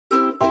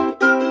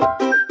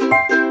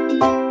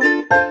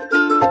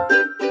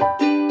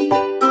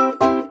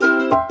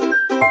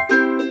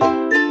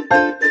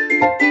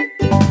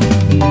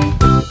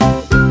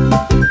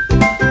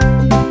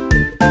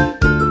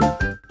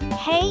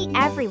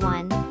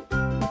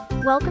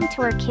Welcome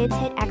to our Kids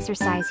HIIT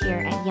exercise here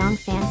at Young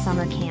Fan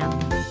Summer Camp.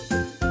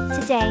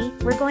 Today,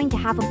 we're going to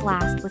have a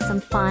blast with some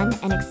fun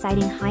and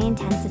exciting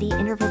high-intensity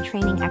interval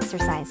training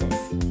exercises.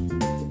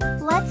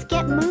 Let's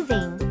get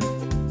moving!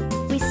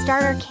 We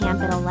start our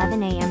camp at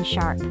 11 a.m.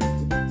 sharp.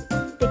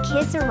 The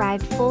kids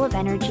arrived full of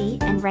energy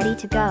and ready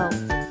to go.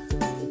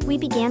 We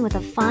began with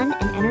a fun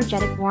and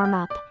energetic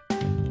warm-up.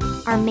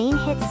 Our main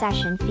HIIT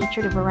session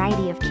featured a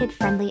variety of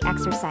kid-friendly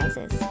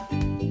exercises.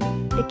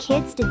 The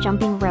kids did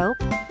jumping rope,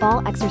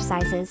 ball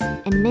exercises,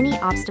 and mini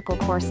obstacle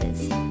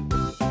courses.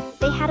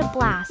 They had a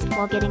blast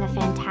while getting a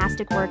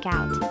fantastic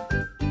workout.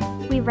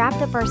 We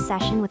wrapped up our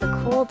session with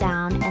a cool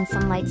down and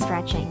some light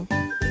stretching.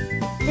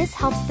 This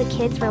helps the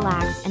kids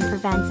relax and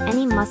prevents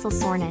any muscle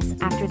soreness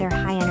after their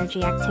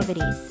high-energy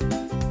activities.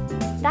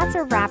 That's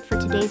a wrap for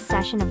today's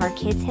session of our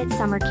Kids HIIT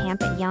Summer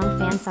Camp at Young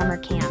Fan Summer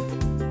Camp.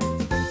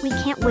 We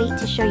can't wait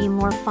to show you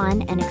more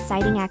fun and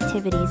exciting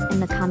activities in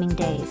the coming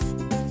days.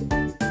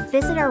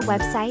 Visit our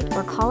website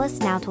or call us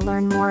now to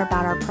learn more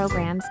about our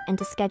programs and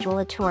to schedule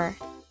a tour.